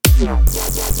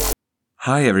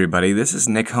Hi everybody, this is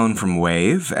Nick Hone from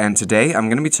Wave, and today I'm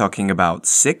going to be talking about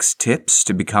 6 tips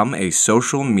to become a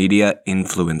social media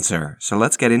influencer. So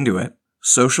let's get into it.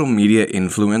 Social media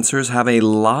influencers have a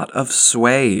lot of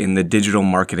sway in the digital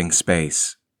marketing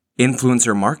space.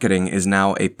 Influencer marketing is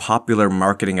now a popular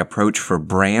marketing approach for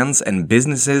brands and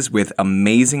businesses with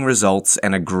amazing results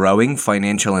and a growing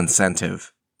financial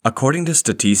incentive. According to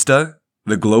Statista,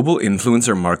 the global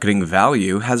influencer marketing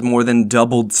value has more than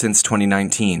doubled since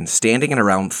 2019, standing at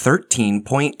around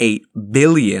 $13.8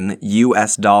 billion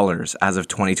as of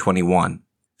 2021.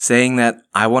 Saying that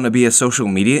I want to be a social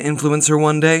media influencer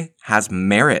one day has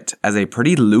merit as a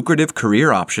pretty lucrative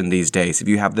career option these days if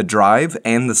you have the drive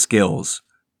and the skills.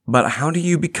 But how do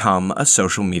you become a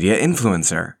social media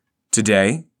influencer?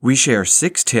 Today, we share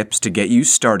 6 tips to get you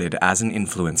started as an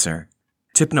influencer.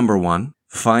 Tip number 1.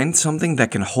 Find something that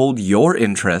can hold your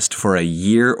interest for a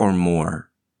year or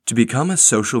more. To become a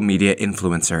social media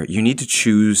influencer, you need to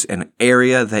choose an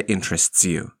area that interests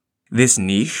you. This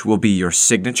niche will be your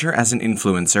signature as an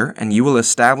influencer, and you will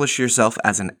establish yourself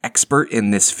as an expert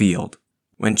in this field.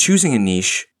 When choosing a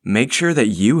niche, make sure that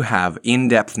you have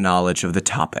in-depth knowledge of the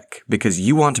topic, because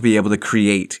you want to be able to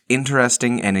create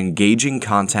interesting and engaging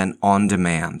content on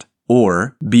demand.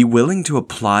 Or be willing to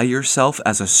apply yourself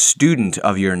as a student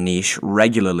of your niche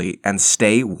regularly and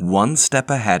stay one step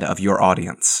ahead of your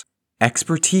audience.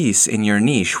 Expertise in your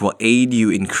niche will aid you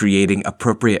in creating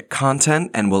appropriate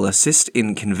content and will assist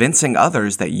in convincing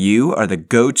others that you are the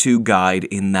go-to guide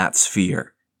in that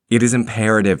sphere. It is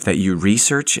imperative that you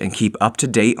research and keep up to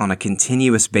date on a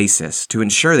continuous basis to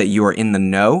ensure that you are in the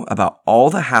know about all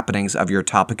the happenings of your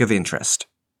topic of interest.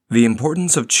 The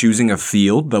importance of choosing a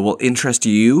field that will interest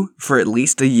you for at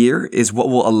least a year is what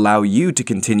will allow you to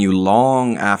continue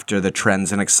long after the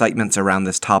trends and excitements around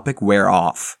this topic wear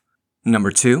off. Number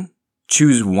 2,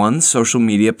 choose one social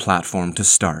media platform to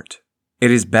start. It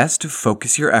is best to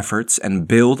focus your efforts and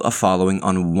build a following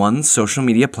on one social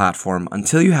media platform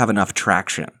until you have enough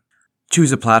traction.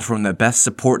 Choose a platform that best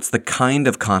supports the kind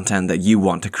of content that you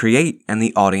want to create and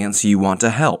the audience you want to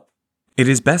help. It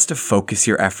is best to focus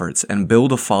your efforts and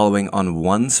build a following on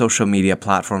one social media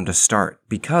platform to start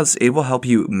because it will help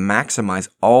you maximize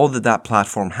all that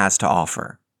platform has to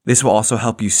offer. This will also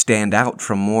help you stand out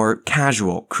from more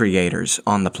casual creators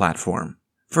on the platform.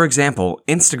 For example,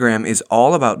 Instagram is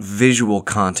all about visual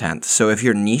content, so if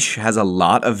your niche has a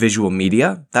lot of visual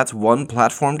media, that's one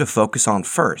platform to focus on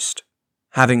first.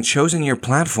 Having chosen your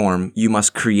platform, you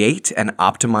must create and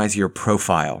optimize your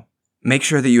profile. Make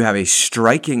sure that you have a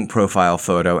striking profile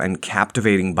photo and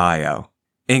captivating bio.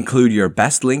 Include your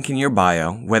best link in your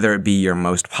bio, whether it be your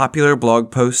most popular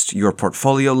blog post, your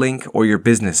portfolio link, or your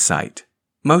business site.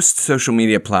 Most social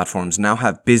media platforms now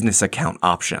have business account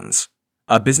options.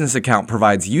 A business account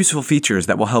provides useful features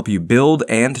that will help you build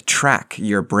and track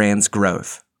your brand's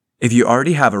growth. If you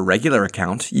already have a regular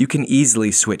account, you can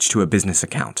easily switch to a business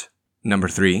account. Number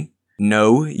 3,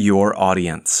 know your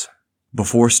audience.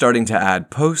 Before starting to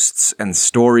add posts and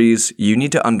stories, you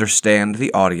need to understand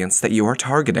the audience that you are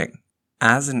targeting.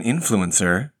 As an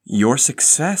influencer, your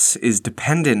success is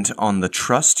dependent on the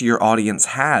trust your audience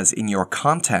has in your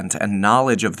content and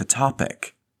knowledge of the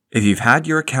topic. If you've had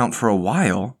your account for a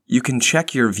while, you can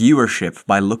check your viewership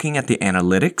by looking at the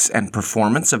analytics and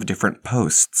performance of different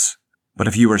posts. But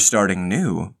if you are starting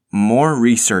new, more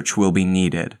research will be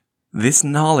needed. This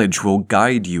knowledge will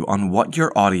guide you on what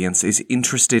your audience is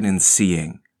interested in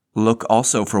seeing. Look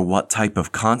also for what type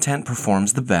of content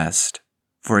performs the best.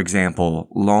 For example,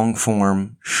 long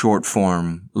form, short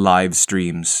form, live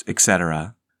streams,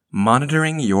 etc.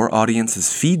 Monitoring your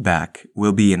audience's feedback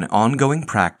will be an ongoing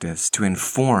practice to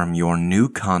inform your new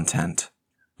content.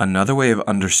 Another way of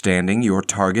understanding your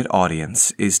target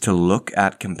audience is to look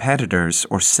at competitors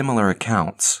or similar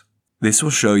accounts. This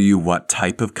will show you what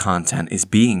type of content is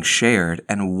being shared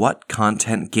and what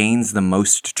content gains the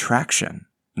most traction.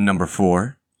 Number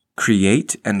 4,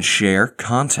 create and share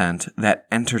content that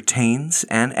entertains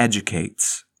and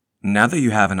educates. Now that you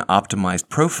have an optimized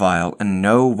profile and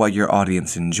know what your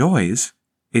audience enjoys,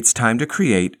 it's time to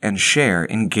create and share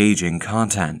engaging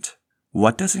content.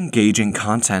 What does engaging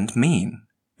content mean?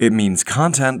 It means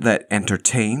content that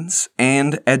entertains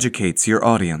and educates your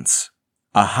audience.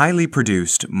 A highly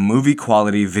produced,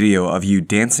 movie-quality video of you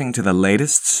dancing to the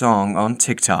latest song on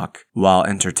TikTok while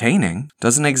entertaining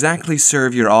doesn't exactly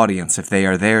serve your audience if they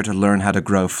are there to learn how to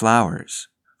grow flowers.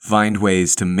 Find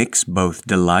ways to mix both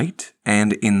delight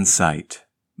and insight.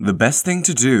 The best thing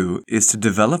to do is to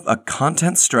develop a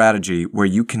content strategy where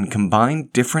you can combine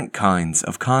different kinds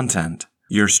of content.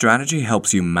 Your strategy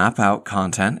helps you map out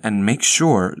content and make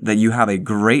sure that you have a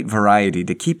great variety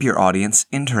to keep your audience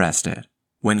interested.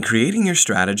 When creating your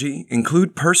strategy,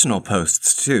 include personal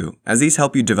posts too, as these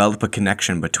help you develop a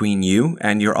connection between you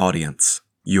and your audience.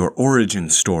 Your origin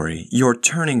story, your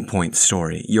turning point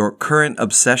story, your current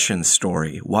obsession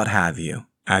story, what have you.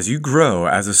 As you grow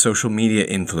as a social media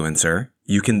influencer,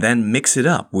 you can then mix it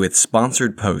up with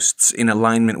sponsored posts in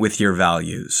alignment with your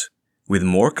values. With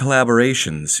more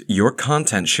collaborations, your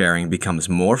content sharing becomes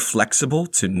more flexible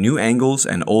to new angles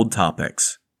and old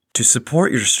topics. To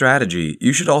support your strategy,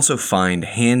 you should also find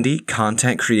handy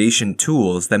content creation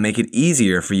tools that make it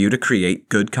easier for you to create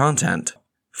good content.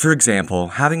 For example,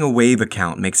 having a Wave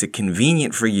account makes it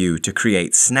convenient for you to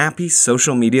create snappy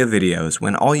social media videos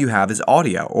when all you have is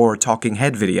audio or talking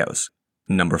head videos.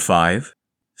 Number 5.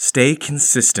 Stay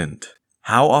consistent.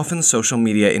 How often social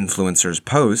media influencers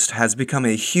post has become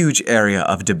a huge area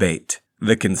of debate.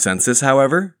 The consensus,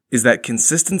 however, is that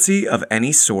consistency of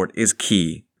any sort is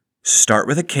key. Start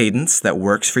with a cadence that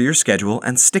works for your schedule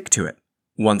and stick to it.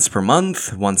 Once per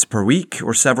month, once per week,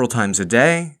 or several times a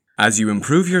day. As you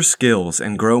improve your skills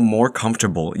and grow more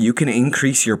comfortable, you can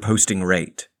increase your posting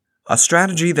rate. A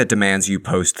strategy that demands you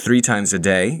post 3 times a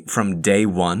day from day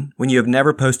 1 when you have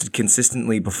never posted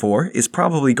consistently before is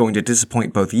probably going to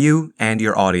disappoint both you and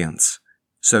your audience.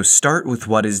 So start with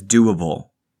what is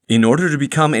doable. In order to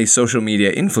become a social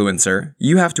media influencer,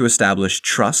 you have to establish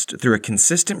trust through a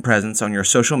consistent presence on your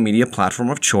social media platform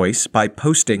of choice by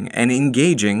posting and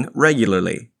engaging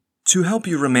regularly. To help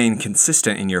you remain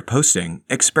consistent in your posting,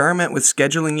 experiment with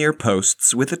scheduling your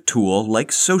posts with a tool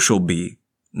like SocialBee.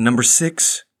 Number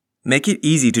 6. Make it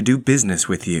easy to do business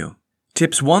with you.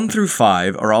 Tips 1 through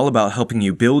 5 are all about helping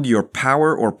you build your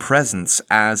power or presence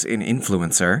as an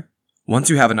influencer. Once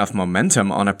you have enough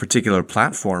momentum on a particular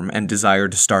platform and desire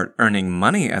to start earning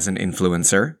money as an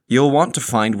influencer, you'll want to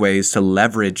find ways to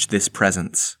leverage this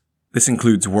presence. This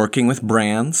includes working with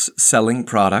brands, selling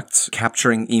products,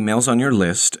 capturing emails on your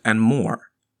list, and more.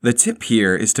 The tip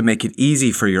here is to make it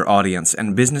easy for your audience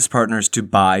and business partners to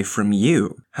buy from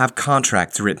you. Have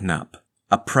contracts written up,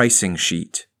 a pricing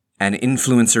sheet, an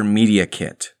influencer media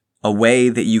kit, a way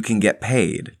that you can get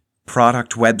paid,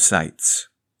 product websites,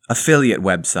 affiliate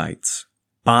websites,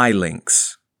 buy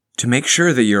links. To make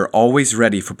sure that you're always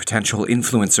ready for potential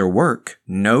influencer work,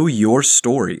 know your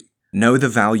story. Know the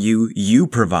value you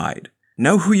provide.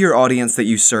 Know who your audience that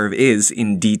you serve is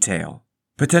in detail.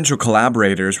 Potential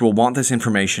collaborators will want this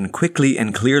information quickly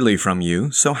and clearly from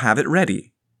you, so have it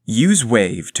ready. Use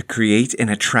Wave to create an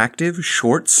attractive,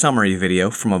 short summary video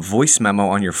from a voice memo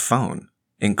on your phone.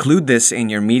 Include this in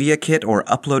your media kit or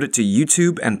upload it to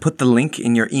YouTube and put the link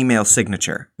in your email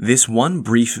signature. This one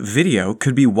brief video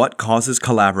could be what causes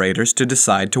collaborators to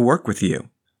decide to work with you.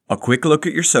 A quick look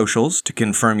at your socials to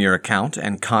confirm your account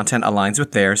and content aligns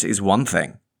with theirs is one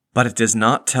thing, but it does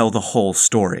not tell the whole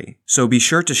story. So be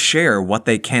sure to share what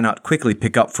they cannot quickly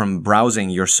pick up from browsing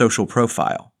your social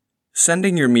profile.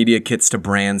 Sending your media kits to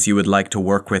brands you would like to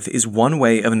work with is one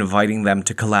way of inviting them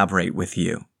to collaborate with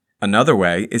you. Another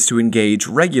way is to engage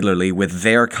regularly with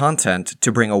their content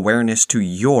to bring awareness to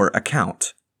your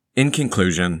account. In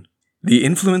conclusion, the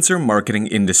influencer marketing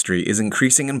industry is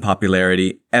increasing in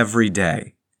popularity every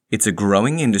day. It's a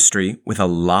growing industry with a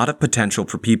lot of potential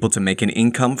for people to make an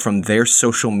income from their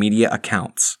social media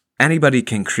accounts. Anybody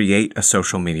can create a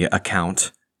social media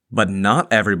account, but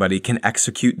not everybody can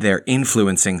execute their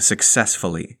influencing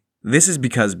successfully. This is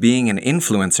because being an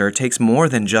influencer takes more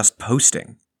than just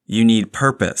posting. You need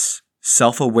purpose,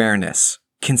 self-awareness,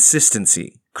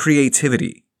 consistency,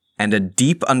 creativity, and a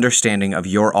deep understanding of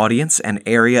your audience and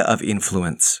area of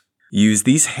influence. Use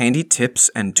these handy tips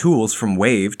and tools from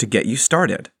Wave to get you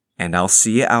started. And I'll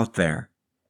see you out there.